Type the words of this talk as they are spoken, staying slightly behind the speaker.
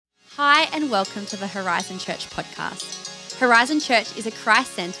and welcome to the Horizon Church podcast. Horizon Church is a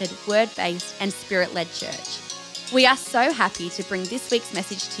Christ-centered, word-based and spirit-led church. We are so happy to bring this week's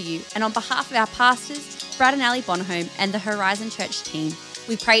message to you, and on behalf of our pastors, Brad and Ali Bonholm, and the Horizon Church team,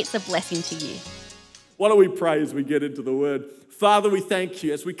 we pray it's a blessing to you. Why don't we pray as we get into the word? Father, we thank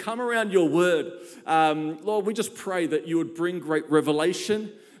you. As we come around your word, Lord, we just pray that you would bring great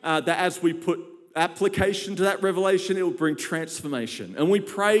revelation, that as we put application to that revelation, it will bring transformation. And we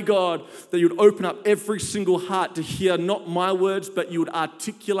pray, God, that you would open up every single heart to hear not my words, but you would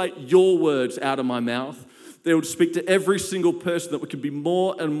articulate your words out of my mouth. They would speak to every single person, that we could be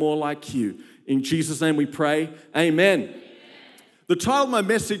more and more like you. In Jesus' name we pray, amen. The title of my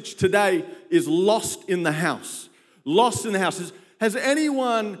message today is Lost in the House. Lost in the House. Does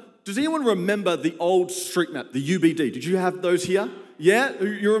anyone remember the old street map, the UBD? Did you have those here? Yeah,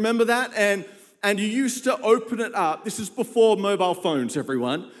 you remember that? And you used to open it up. This is before mobile phones,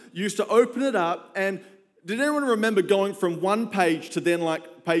 everyone. You used to open it up, and did anyone remember going from one page to then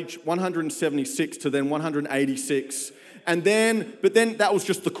like page 176 to then 186? But then that was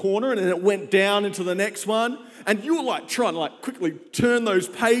just the corner, and then it went down into the next one. And you were like trying to like quickly turn those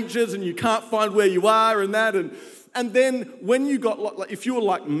pages, and you can't find where you are and that. And then when you got, like, if you were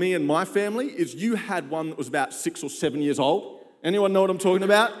like me and my family, is you had one that was about 6 or 7 years old. Anyone know what I'm talking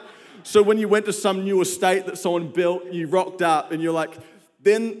about? So when you went to some new estate that someone built, you rocked up and you're like,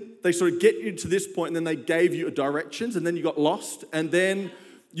 then they sort of get you to this point, and then they gave you directions, and then you got lost, and then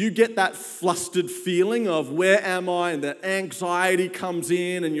you get that flustered feeling of where am I, and that anxiety comes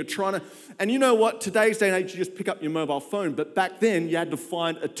in, and you're trying to, and you know what, today's day and age, you just pick up your mobile phone, but back then you had to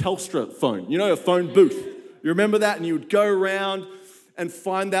find a Telstra phone, a phone booth. You remember that? And you would go around and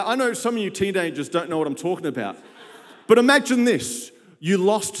find that. I know some of you teenagers don't know what I'm talking about, but imagine this. You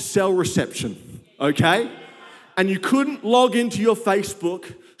lost cell reception, okay? And you couldn't log into your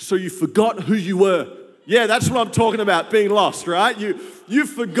Facebook, so you forgot who you were. Yeah, that's what I'm talking about, being lost, right? You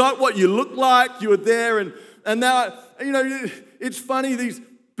forgot what you looked like, you were there, and now, it's funny, these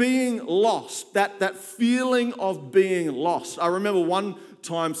being lost, that feeling of being lost. I remember one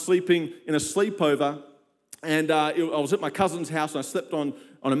time sleeping in a sleepover, and I was at my cousin's house, and I slept on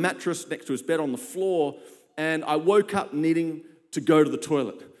a mattress next to his bed on the floor, and I woke up needing to go to the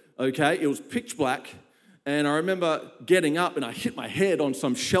toilet, okay? It was pitch black, and I remember getting up, and I hit my head on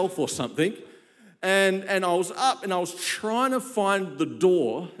some shelf or something, and I was up, and I was trying to find the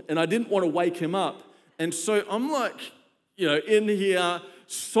door, and I didn't want to wake him up, and so I'm like, in here,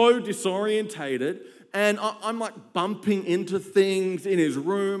 so disorientated, and I'm like bumping into things in his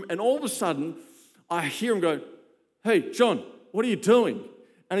room, and all of a sudden, I hear him go, "Hey, John, what are you doing?"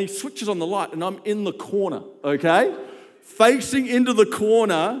 And he switches on the light, and I'm in the corner, okay? Facing into the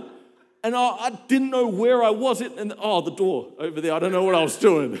corner, and I didn't know where I was. And the door over there, I don't know what I was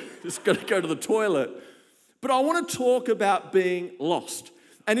doing. Just got to go to the toilet. But I want to talk about being lost.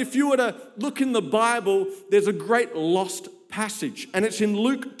 And if you were to look in the Bible, there's a great lost passage, and it's in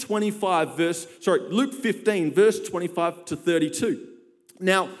Luke 15, verse 25 to 32.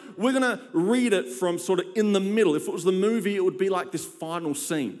 Now, we're going to read it from sort of in the middle. If it was the movie, it would be like this final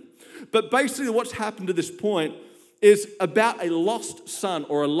scene. But basically what's happened to this point is about a lost son,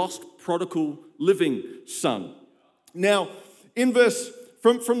 or a lost prodigal living son. Now,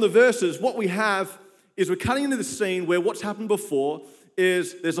 from the verses, what we have is we're cutting into the scene where what's happened before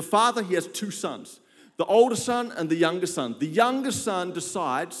is there's a father, he has 2 sons, the older son and the younger son. The younger son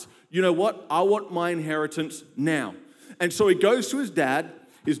decides, you know what, I want my inheritance now. And so he goes to his dad.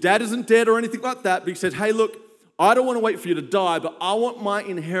 His dad isn't dead or anything like that, but he says, hey, look, I don't want to wait for you to die, but I want my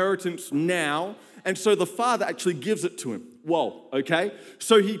inheritance now. And so the father actually gives it to him. Whoa, okay?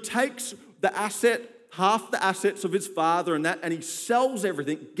 So he takes the asset, half the assets of his father and he sells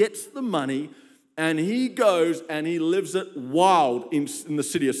everything, gets the money, and he goes and he lives it wild in the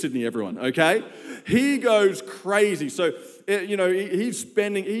city of Sydney, everyone, okay? He goes crazy. So, he's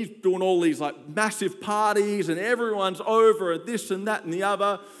doing all these like massive parties, and everyone's over and this and that and the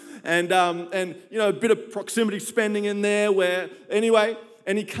other. And a bit of proximity spending in there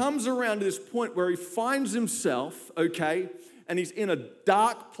and he comes around to this point where he finds himself, okay, and he's in a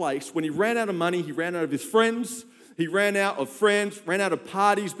dark place. When he ran out of money, he ran out of his friends, ran out of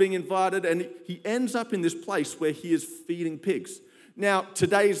parties being invited, and he ends up in this place where he is feeding pigs. Now,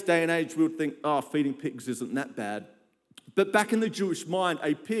 today's day and age, we would think, feeding pigs isn't that bad. But back in the Jewish mind,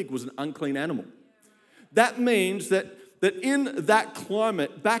 a pig was an unclean animal. That means that in that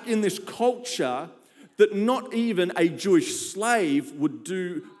climate, back in this culture, that not even a Jewish slave would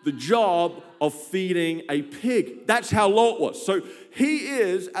do the job of feeding a pig. That's how low it was. So he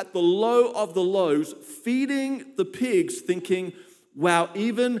is at the low of the lows, feeding the pigs, thinking, wow,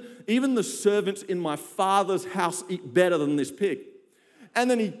 even the servants in my father's house eat better than this pig. And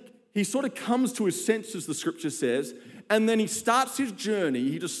then he sort of comes to his senses, the scripture says, and then he starts his journey.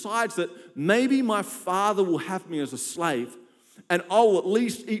 He decides that maybe my father will have me as a slave, and I'll at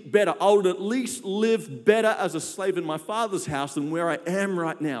least eat better. I'll at least live better as a slave in my father's house than where I am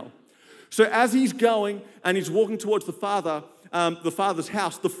right now. So as he's going and he's walking towards the father's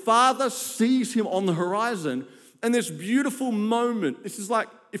house, the father sees him on the horizon, and this beautiful moment. This is like,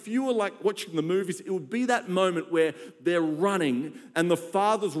 if you were like watching the movies, it would be that moment where they're running and the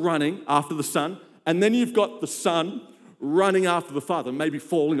father's running after the son, and then you've got the son running after the father, maybe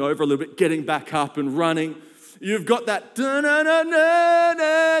falling over a little bit, getting back up and running. You've got that, the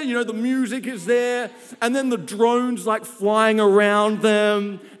music is there, and then the drone's like flying around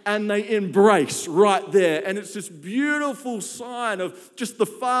them, and they embrace right there. And it's this beautiful sign of just the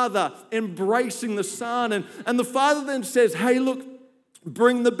father embracing the son. And the father then says, hey, look,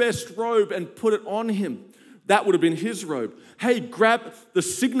 bring the best robe and put it on him. That would have been his robe. Hey, grab the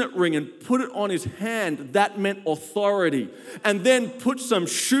signet ring and put it on his hand. That meant authority. And then put some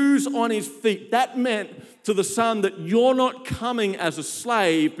shoes on his feet. That meant to the son that you're not coming as a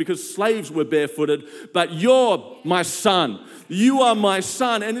slave because slaves were barefooted, but you're my son. You are my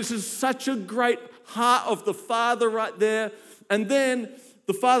son. And this is such a great heart of the father right there. And then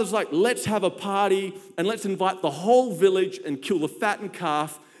the father's like, let's have a party and let's invite the whole village and kill the fattened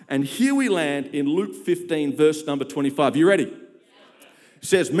calf. And here we land in Luke 15, verse number 25. You ready? It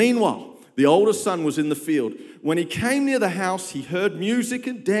says, meanwhile, the older son was in the field. When he came near the house, he heard music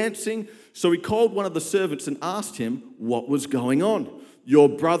and dancing. So he called one of the servants and asked him what was going on. Your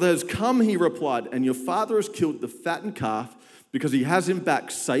brother has come, he replied, and your father has killed the fattened calf because he has him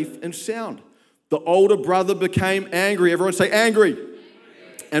back safe and sound. The older brother became angry. Everyone say angry.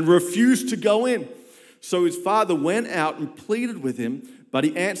 And refused to go in. So his father went out and pleaded with him. But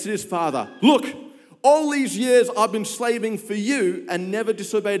he answered his father, look, all these years I've been slaving for you and never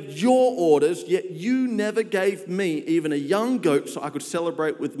disobeyed your orders, yet you never gave me even a young goat so I could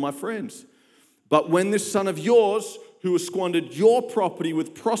celebrate with my friends. But when this son of yours, who has squandered your property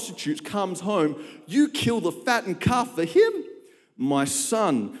with prostitutes, comes home, you kill the fattened calf for him? My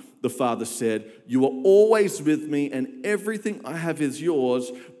son, the father said, you are always with me and everything I have is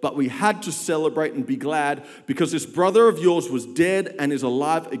yours, but we had to celebrate and be glad because this brother of yours was dead and is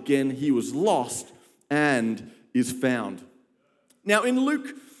alive again. He was lost and is found. Now in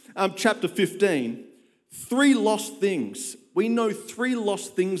Luke chapter 15, 3 lost things. We know 3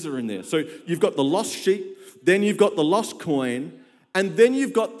 lost things are in there. So you've got the lost sheep, then you've got the lost coin, and then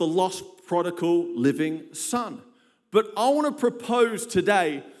you've got the lost prodigal living son. But I want to propose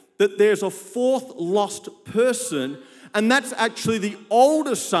today that there's a 4th lost person, and that's actually the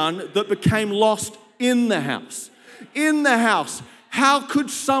older son that became lost in the house. In the house. How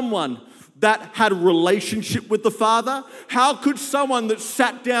could someone that had a relationship with the father, how could someone that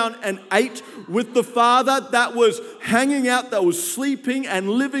sat down and ate with the father, that was hanging out, that was sleeping and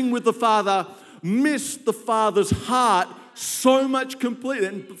living with the father, miss the father's heart so much completely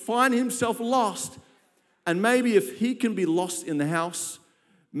and find himself lost? And maybe if he can be lost in the house,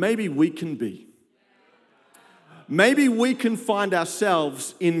 maybe we can be. Maybe we can find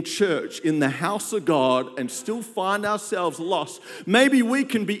ourselves in church, in the house of God, and still find ourselves lost. Maybe we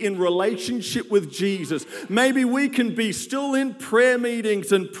can be in relationship with Jesus. Maybe we can be still in prayer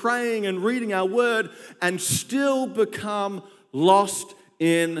meetings and praying and reading our word and still become lost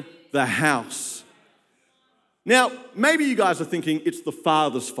in the house. Now, maybe you guys are thinking it's the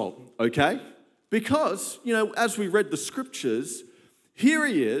father's fault, okay? Because, as we read the scriptures, here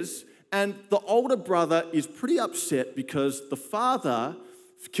he is, and the older brother is pretty upset because the father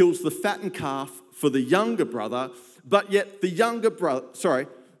kills the fattened calf for the younger brother, but yet the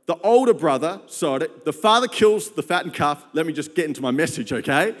father kills the fattened calf. Let me just get into my message,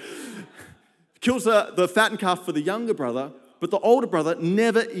 okay? Kills the fattened calf for the younger brother, but the older brother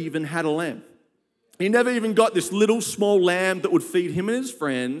never even had a lamb. He never even got this little small lamb that would feed him and his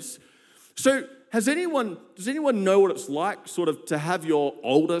friends. So does anyone know what it's like sort of to have your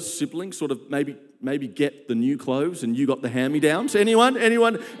older sibling sort of maybe get the new clothes and you got the hand-me-downs? Anyone?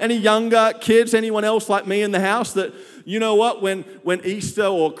 Any younger kids? Anyone else like me in the house that, you know what, when Easter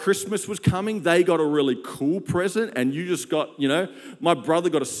or Christmas was coming, they got a really cool present and you just got, my brother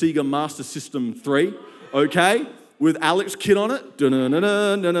got a Sega Master System 3, okay? With Alex Kidd on it.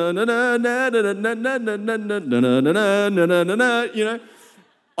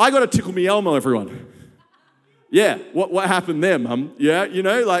 I got a Tickle Me Elmo, everyone. Yeah, what happened there, Mum? Yeah,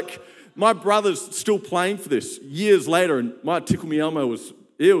 my brother's still playing for this years later, and my Tickle Me Elmo was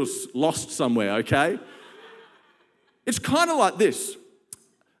lost somewhere, okay? It's kind of like this.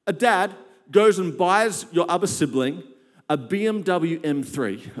 A dad goes and buys your other sibling a BMW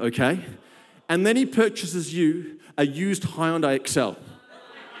M3, okay? And then he purchases you a used Hyundai Excel.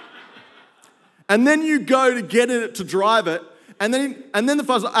 And then you go to get in it to drive it, and then the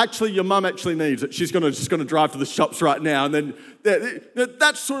father's like, actually, your mum actually needs it. She's just gonna drive to the shops right now. And then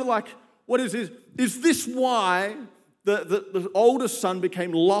that's sort of like, what is this? Is this why the older son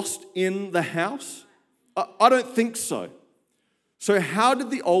became lost in the house? I don't think so. So how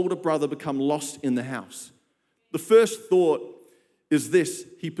did the older brother become lost in the house? The first thought is this: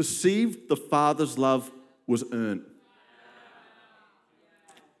 he perceived the father's love was earned.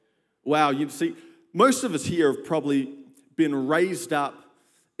 Wow, you see, most of us here have probably been raised up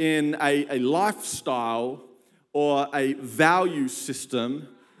in a lifestyle or a value system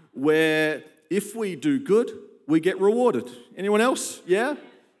where if we do good, we get rewarded. Anyone else? Yeah?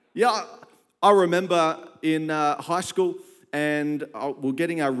 Yeah, I remember in high school, and we're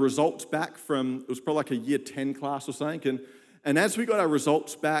getting our results back from, it was probably like a year 10 class or something, and as we got our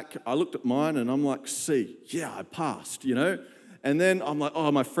results back, I looked at mine and I'm like, C, yeah, I passed, you know? And then I'm like,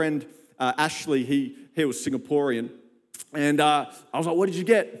 oh, my friend Ashley, he was Singaporean, and I was like, what did you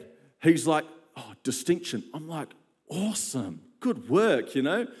get? He's like, oh, distinction. I'm like, awesome, good work, you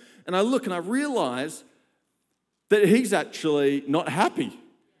know? And I look and I realize that he's actually not happy.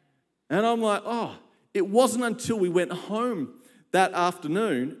 And I'm like, oh, it wasn't until we went home that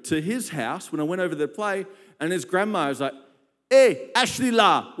afternoon to his house when I went over there to play, and his grandma was like, hey, Ashley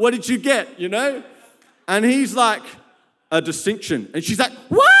La, what did you get, you know? And he's like, a distinction. And she's like,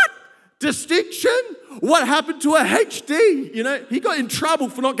 what? Distinction? What happened to a HD? You know, he got in trouble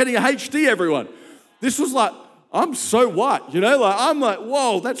for not getting a HD, everyone. This was like, I'm so what? You know, like, I'm like,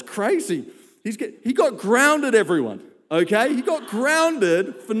 whoa, that's crazy. He got grounded, everyone, okay? He got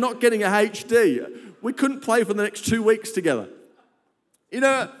grounded for not getting a HD. We couldn't play for the next 2 weeks together. You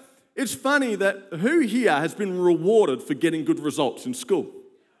know, it's funny that who here has been rewarded for getting good results in school?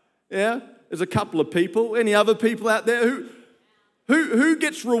 Yeah? There's a couple of people. Any other people out there who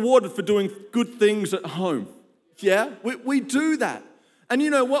gets rewarded for doing good things at home? Yeah? We do that. And you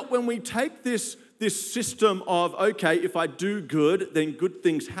know what? When we take this system of, okay, if I do good, then good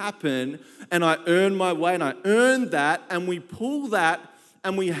things happen, and I earn my way, and I earn that, and we pull that,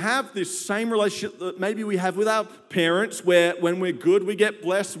 and we have this same relationship that maybe we have with our parents, where when we're good, we get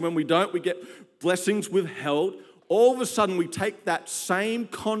blessed, and when we don't, we get blessings withheld. All of a sudden, we take that same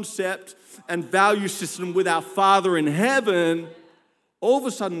concept and value system with our Father in heaven. All of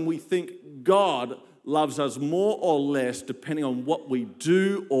a sudden, we think God loves us more or less depending on what we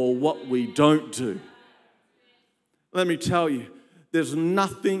do or what we don't do. Let me tell you, there's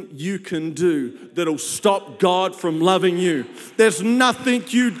nothing you can do that'll stop God from loving you. There's nothing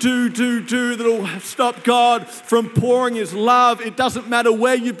you do that'll stop God from pouring His love. It doesn't matter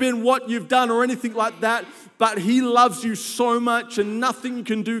where you've been, what you've done, or anything like that, but He loves you so much, and nothing you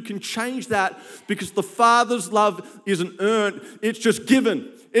can do can change that, because the Father's love isn't earned, it's just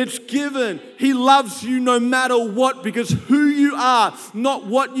given. It's given. He loves you no matter what, because who you are, not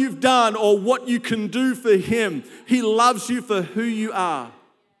what you've done or what you can do for Him. He loves you for who you are.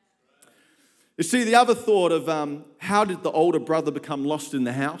 You see, the other thought of how did the older brother become lost in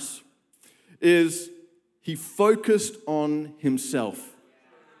the house is he focused on himself.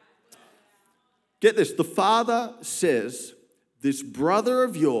 Get this, the father says, this brother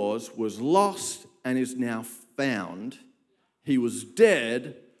of yours was lost and is now found. He was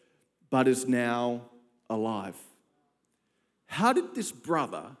dead, but is now alive. How did this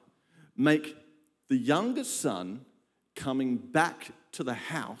brother make the younger son coming back to the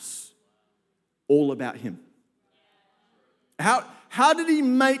house all about him? How did he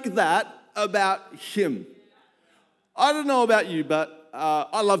make that about him? I don't know about you, but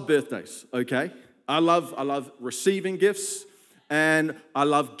I love birthdays, okay? I love receiving gifts, and I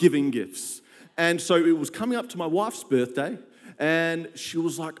love giving gifts. And so it was coming up to my wife's birthday, and she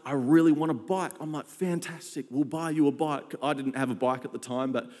was like, I really want a bike. I'm like, fantastic, we'll buy you a bike. I didn't have a bike at the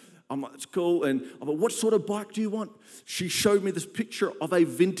time, but I'm like, it's cool. And I'm like, what sort of bike do you want? She showed me this picture of a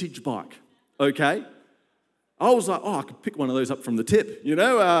vintage bike, okay? I was like, oh, I could pick one of those up from the tip, you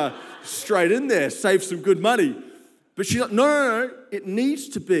know, straight in there, save some good money. But she's like, no, it needs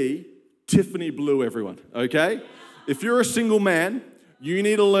to be Tiffany blue, everyone, okay? If you're a single man, you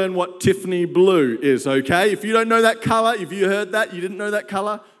need to learn what Tiffany blue is, okay? If you don't know that color, if you heard that, you didn't know that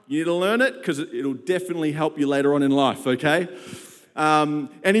color, you need to learn it, because it'll definitely help you later on in life, okay?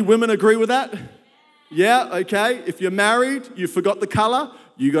 Any women agree with that? Yeah, okay. If you're married, you forgot the color,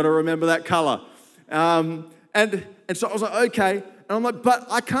 you got to remember that color. And so I was like, okay. And I'm like, but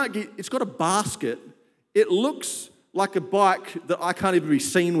I can't get, it's got a basket. It looks like a bike that I can't even be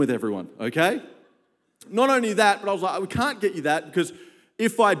seen with everyone, okay? Not only that, but I was like, we can't get you that because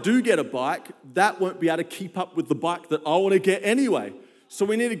if I do get a bike, that won't be able to keep up with the bike that I want to get anyway. So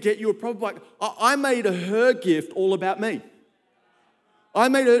we need to get you a proper bike. I made her gift all about me. I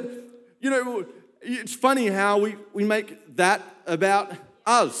made it, it's funny how we make that about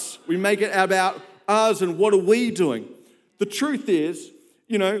us. We make it about us and what are we doing. The truth is,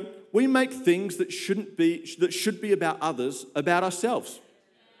 we make things that should be about others, about ourselves.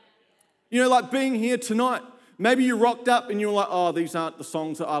 Like being here tonight. Maybe you rocked up and you're like, oh, these aren't the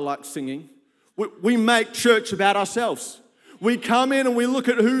songs that I like singing. We make church about ourselves. We come in and we look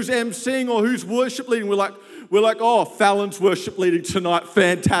at who's emceeing or who's worship leading. We're like, oh, Fallon's worship leading tonight,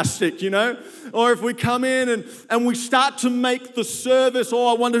 fantastic, Or if we come in and we start to make the service,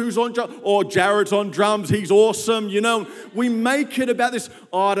 oh, I wonder who's on drums, or Jared's on drums, he's awesome, We make it about this,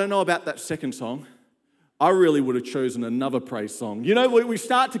 oh, I don't know about that second song. I really would have chosen another praise song. We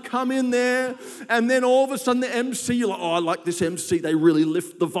start to come in there, and then all of a sudden the MC, you're like, oh, I like this MC. They really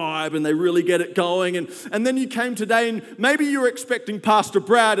lift the vibe, and they really get it going. And then you came today, and maybe you were expecting Pastor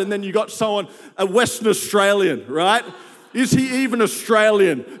Brad, and then you got someone, a Western Australian, right? Is he even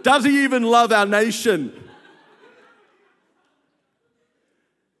Australian? Does he even love our nation?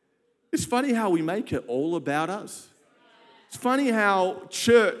 It's funny how we make it all about us. It's funny how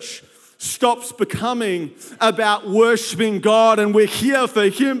church stops becoming about worshiping God and we're here for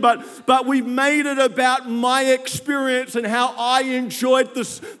Him, but we've made it about my experience and how I enjoyed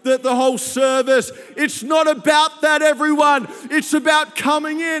the whole service. It's not about that, everyone. It's about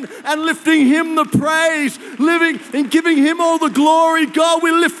coming in and lifting Him the praise, living and giving Him all the glory. God,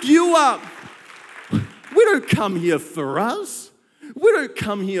 we lift You up. We don't come here for us. We don't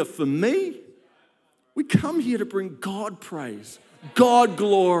come here for me. We come here to bring God praise, God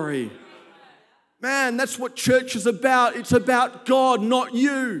glory. Man, that's what church is about. It's about God, not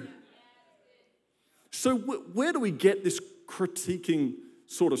you. So where do we get this critiquing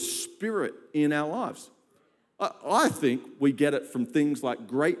sort of spirit in our lives? I think we get it from things like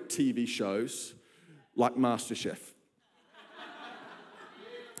great TV shows like MasterChef.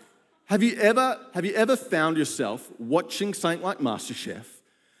 Have you ever found yourself watching something like MasterChef,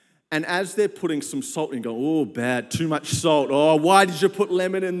 and as they're putting some salt in, you go, oh, bad, too much salt. Oh, why did you put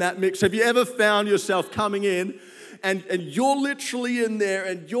lemon in that mix? Have you ever found yourself coming in and you're literally in there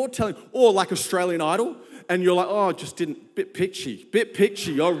and you're telling, or like Australian Idol, and you're like, oh, just bit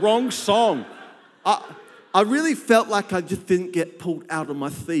pitchy, oh, wrong song. I really felt like I just didn't get pulled out of my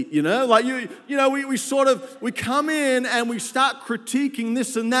seat, Like, we come in and we start critiquing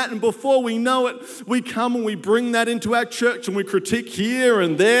this and that, and before we know it, we come and we bring that into our church and we critique here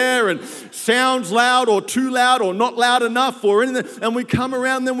and there and sounds loud or too loud or not loud enough or anything, and we come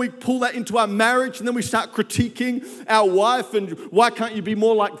around, then we pull that into our marriage and then we start critiquing our wife and why can't you be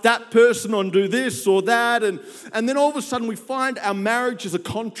more like that person and do this or that, and then all of a sudden we find our marriage is a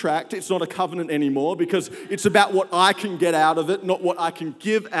contract, it's not a covenant anymore because it's about what I can get out of it, not what I can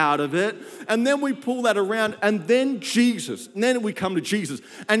give out of it. And then we pull that around, and then we come to Jesus,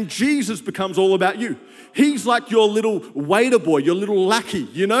 and Jesus becomes all about you. He's like your little waiter boy, your little lackey,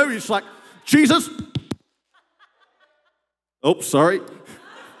 It's like, Jesus. Oh, sorry.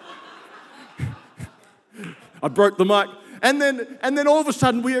 I broke the mic. And then all of a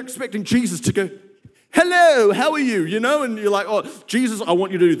sudden we're expecting Jesus to go, hello, how are you? And you're like, oh, Jesus, I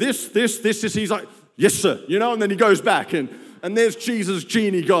want you to do this. He's like, yes, sir, and then he goes back and there's Jesus'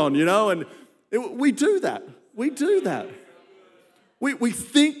 genie gone, and we do that. We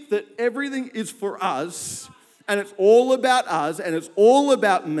think that everything is for us and it's all about us and it's all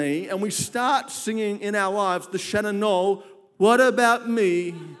about me, and we start singing in our lives the Shannon Knoll, what about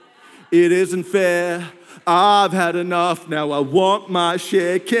me? It isn't fair. I've had enough. Now I want my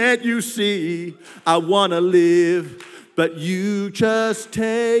share. Can't you see? I want to live. But you just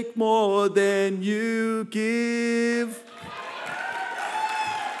take more than you give.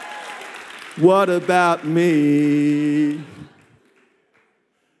 What about me?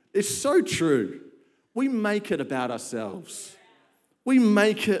 It's so true. We make it about ourselves. You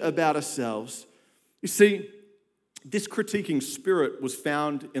see, this critiquing spirit was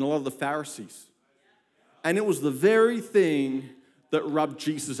found in a lot of the Pharisees. And it was the very thing that rubbed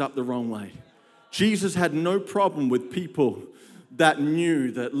Jesus up the wrong way. Jesus had no problem with people that knew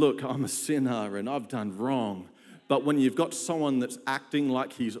that, look, I'm a sinner and I've done wrong. But when you've got someone that's acting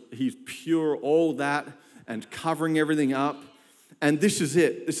like he's pure, all that, and covering everything up, and this is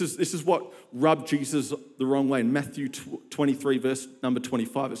it. This is what rubbed Jesus the wrong way. In Matthew 23, verse number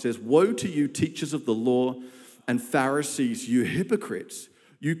 25, it says, woe to you, teachers of the law and Pharisees, you hypocrites!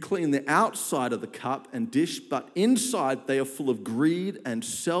 You clean the outside of the cup and dish, but inside they are full of greed and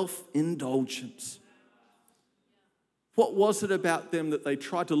self-indulgence. What was it about them that they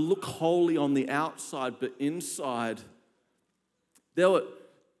tried to look holy on the outside, but inside they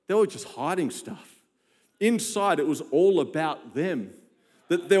were just hiding stuff? Inside it was all about them.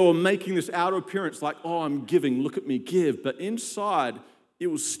 That they were making this outer appearance like, oh, I'm giving, look at me give. But inside it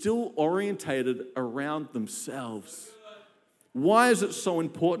was still orientated around themselves. Why is it so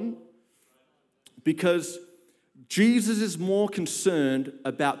important? Because Jesus is more concerned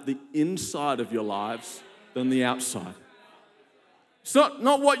about the inside of your lives than the outside. It's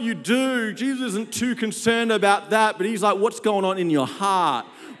not what you do. Jesus isn't too concerned about that, but he's like, what's going on in your heart?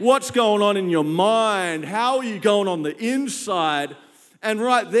 What's going on in your mind? How are you going on the inside? And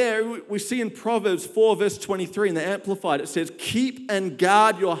right there, we see in Proverbs 4, verse 23, in the Amplified, it says, keep and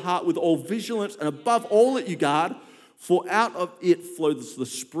guard your heart with all vigilance, and above all that you guard, for out of it flows the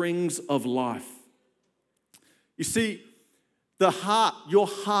springs of life. You see, the heart, your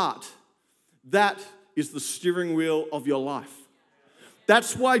heart, that is the steering wheel of your life.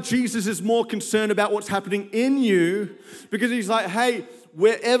 That's why Jesus is more concerned about what's happening in you, because he's like, hey,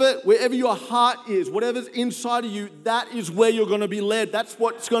 wherever your heart is, whatever's inside of you, that is where you're going to be led. That's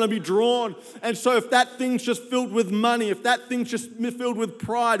what's going to be drawn. And so if that thing's just filled with money, if that thing's just filled with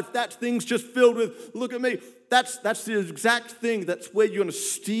pride, if that thing's just filled with, look at me, that's the exact thing. That's where you're going to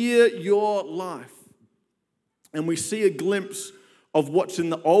steer your life. And we see a glimpse of what's in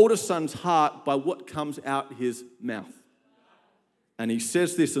the older son's heart by what comes out his mouth. And he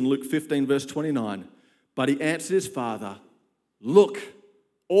says this in Luke 15, verse 29, but he answered his father, look,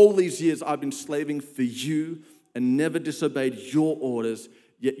 all these years I've been slaving for you and never disobeyed your orders,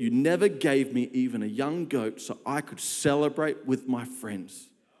 yet you never gave me even a young goat so I could celebrate with my friends.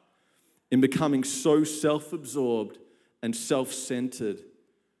 In becoming so self-absorbed and self-centered,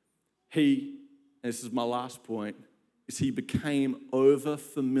 and this is my last point, is he became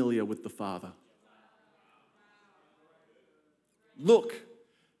over-familiar with the Father. Look,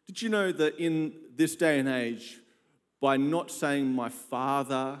 did you know that in this day and age, by not saying my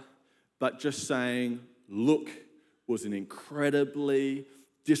Father, but just saying, look, was an incredibly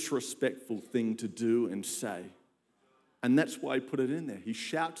disrespectful thing to do and say. And that's why he put it in there. He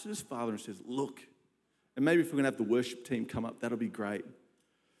shouts at his father and says, look. And maybe if we're going to have the worship team come up, that'll be great.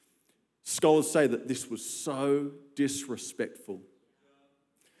 Scholars say that this was so disrespectful.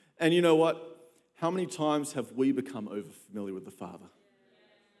 And you know what? How many times have we become over-familiar with the Father?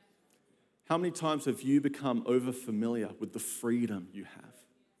 How many times have you become over-familiar with the freedom you have?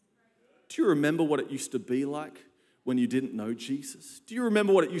 Do you remember what it used to be like when you didn't know Jesus? Do you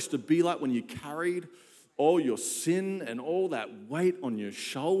remember what it used to be like when you carried all your sin and all that weight on your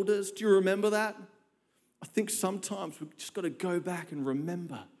shoulders? Do you remember that? I think sometimes we've just got to go back and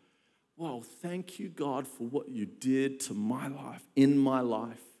remember, wow, thank you, God, for what you did to my life, in my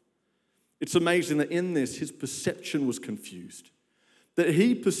life. It's amazing that in this, his perception was confused. That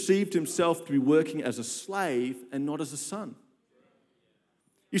he perceived himself to be working as a slave and not as a son.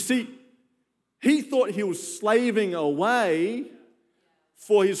 You see, he thought he was slaving away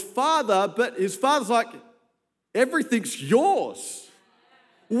for his father, but his father's like, everything's yours.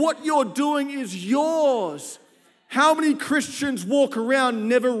 What you're doing is yours. How many Christians walk around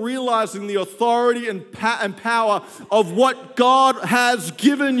never realizing the authority and power of what God has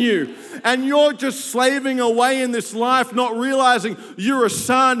given you? And you're just slaving away in this life, not realizing you're a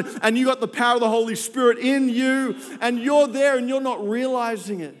son and you got the power of the Holy Spirit in you, and you're there and you're not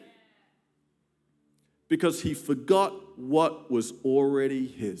realizing it. Because he forgot what was already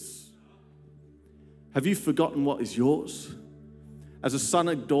his. Have you forgotten what is yours? As a son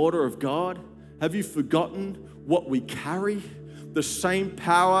and daughter of God, have you forgotten what we carry? The same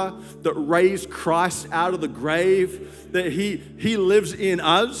power that raised Christ out of the grave, that he lives in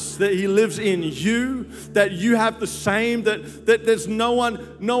us, that he lives in you, that you have the same, that there's no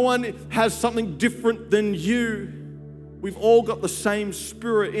one has something different than you. We've all got the same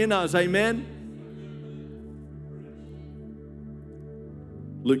spirit in us, amen?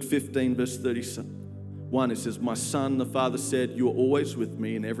 Luke 15, verse 31, it says, my son, the father said, you are always with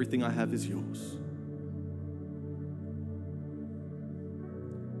me and everything I have is yours.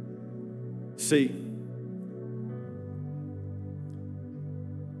 See,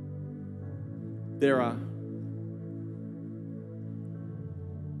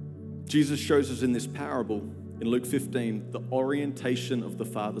 Jesus shows us in this parable, in Luke 15, the orientation of the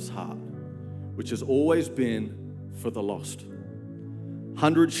Father's heart, which has always been for the lost.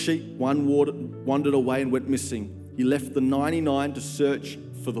 100 sheep, one wandered away and went missing. He left the 99 to search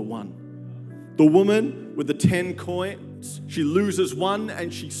for the one. The woman with the 10 She loses one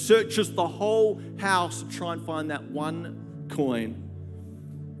and she searches the whole house to try and find that one coin.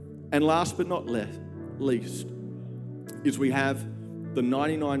 And last but not least is we have the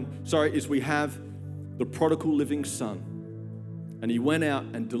prodigal living son. And he went out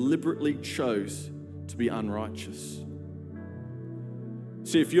and deliberately chose to be unrighteous.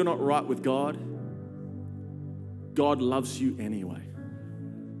 See, if you're not right with God, God loves you anyway.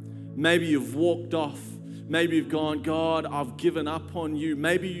 Maybe you've walked off. Maybe you've gone, God, I've given up on you.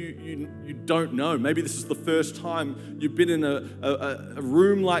 Maybe you don't know. Maybe this is the first time you've been in a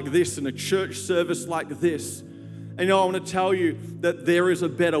room like this, in a church service like this. And I want to tell you that there is a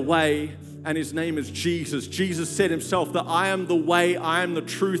better way, and his name is Jesus. Jesus said himself that I am the way, I am the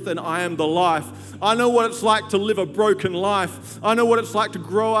truth, and I am the life. I know what it's like to live a broken life. I know what it's like to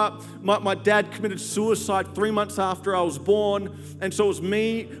grow up. My dad committed suicide 3 months after I was born. And so it was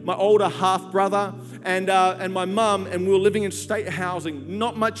me, my older half-brother, and my mum, and we were living in state housing,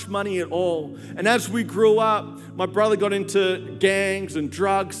 not much money at all. And as we grew up, my brother got into gangs and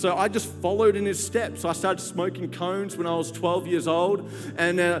drugs, so I just followed in his steps. I started smoking cones when I was 12 years old,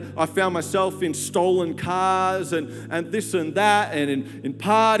 and I found myself in stolen cars and this and that, and in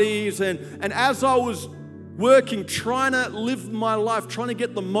parties. And as I was working, trying to live my life, trying to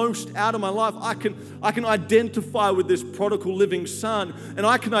get the most out of my life, I can identify with this prodigal living son, and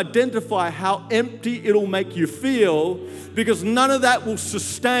I can identify how empty it'll make you feel, because none of that will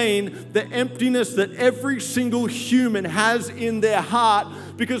sustain the emptiness that every single human has in their heart,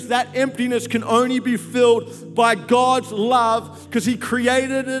 because that emptiness can only be filled by God's love, because he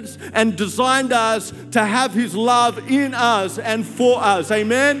created us and designed us to have his love in us and for us.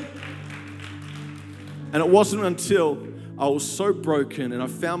 Amen? And it wasn't until I was so broken and I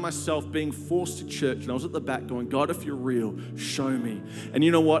found myself being forced to church, and I was at the back going, God, if you're real, show me. And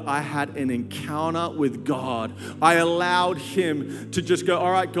you know what? I had an encounter with God. I allowed him to just go,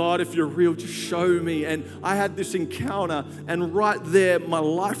 all right, God, if you're real, just show me. And I had this encounter, and right there, my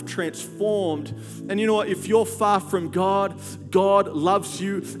life transformed. And you know what? If you're far from God, God loves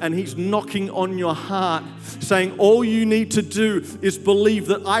you, and he's knocking on your heart saying, all you need to do is believe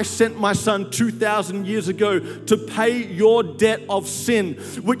that I sent my son 2,000 years ago to pay your debt of sin,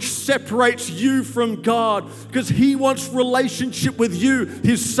 which separates you from God, because he wants relationship with you,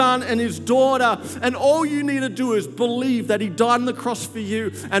 his son and his daughter. And all you need to do is believe that he died on the cross for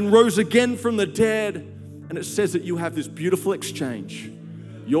you and rose again from the dead. And it says that you have this beautiful exchange,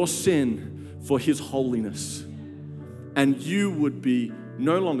 your sin for his holiness. And you would be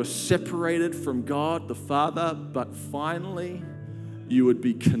no longer separated from God the Father, but finally you would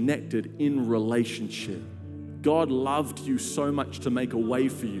be connected in relationship. God loved you so much to make a way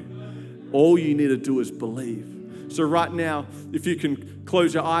for you. All you need to do is believe. So right now, if you can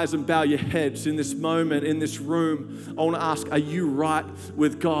close your eyes and bow your heads in this moment, in this room, I want to ask, are you right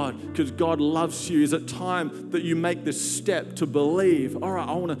with God? Because God loves you. Is it time that you make this step to believe? All right,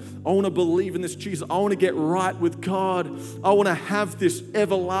 I want to believe in this Jesus. I want to get right with God. I want to have this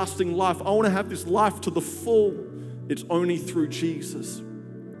everlasting life. I want to have this life to the full. It's only through Jesus.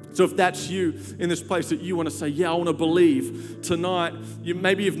 So if that's you in this place that you want to say, yeah, I want to believe tonight,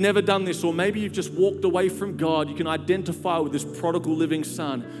 maybe you've never done this, or maybe you've just walked away from God, you can identify with this prodigal living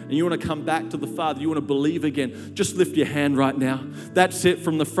son, and you want to come back to the Father, you want to believe again, just lift your hand right now. That's it,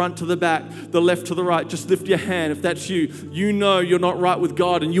 from the front to the back, the left to the right, just lift your hand. If that's you, you know you're not right with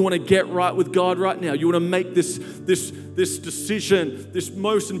God, and you want to get right with God right now. You want to make this decision, this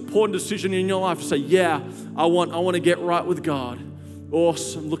most important decision in your life, to say, yeah, I want to get right with God.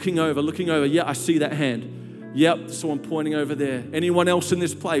 Awesome. Looking over. Yeah, I see that hand. Yep, someone pointing over there. Anyone else in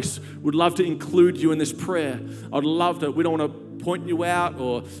this place would love to include you in this prayer. I'd love to. We don't want to point you out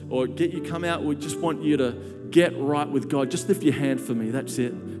or get you come out. We just want you to get right with God. Just lift your hand for me. That's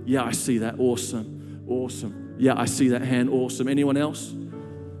it. Yeah, I see that. Awesome. Yeah, I see that hand. Awesome. Anyone else?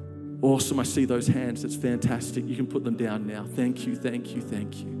 Awesome. I see those hands. That's fantastic. You can put them down now. Thank you.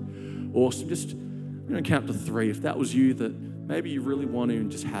 Awesome. Just count to 3. If that was you that maybe you really want to and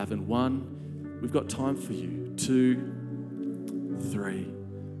just haven't. 1, we've got time for you. 2, 3,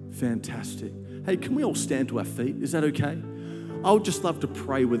 fantastic. Hey, can we all stand to our feet? Is that okay? I would just love to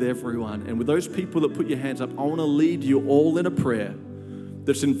pray with everyone. And with those people that put your hands up, I want to lead you all in a prayer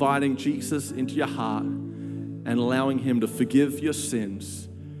that's inviting Jesus into your heart and allowing him to forgive your sins.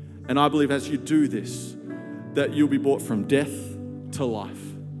 And I believe as you do this, that you'll be brought from death to life.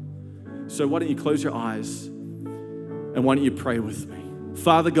 So why don't you close your eyes? And why don't you pray with me?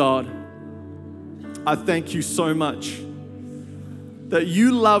 Father God, I thank you so much that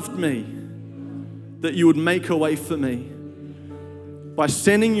you loved me, that you would make a way for me by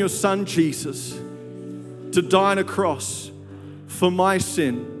sending your son Jesus to die on a cross for my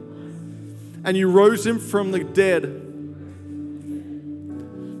sin. And you rose him from the dead.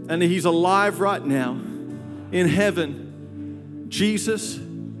 And he's alive right now in heaven. Jesus, I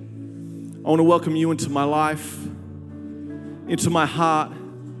want to welcome you into my life, into my heart.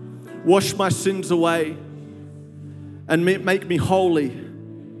 Wash my sins away and make me holy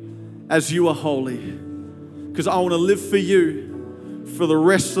as you are holy. Because I want to live for you for the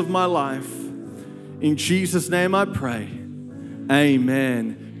rest of my life. In Jesus' name I pray.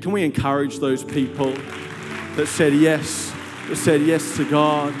 Amen. Can we encourage those people that said yes to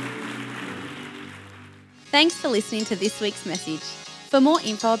God? Thanks for listening to this week's message. For more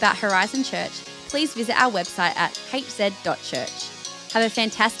info about Horizon Church, please visit our website at hz.church. Have a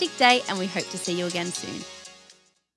fantastic day, and we hope to see you again soon.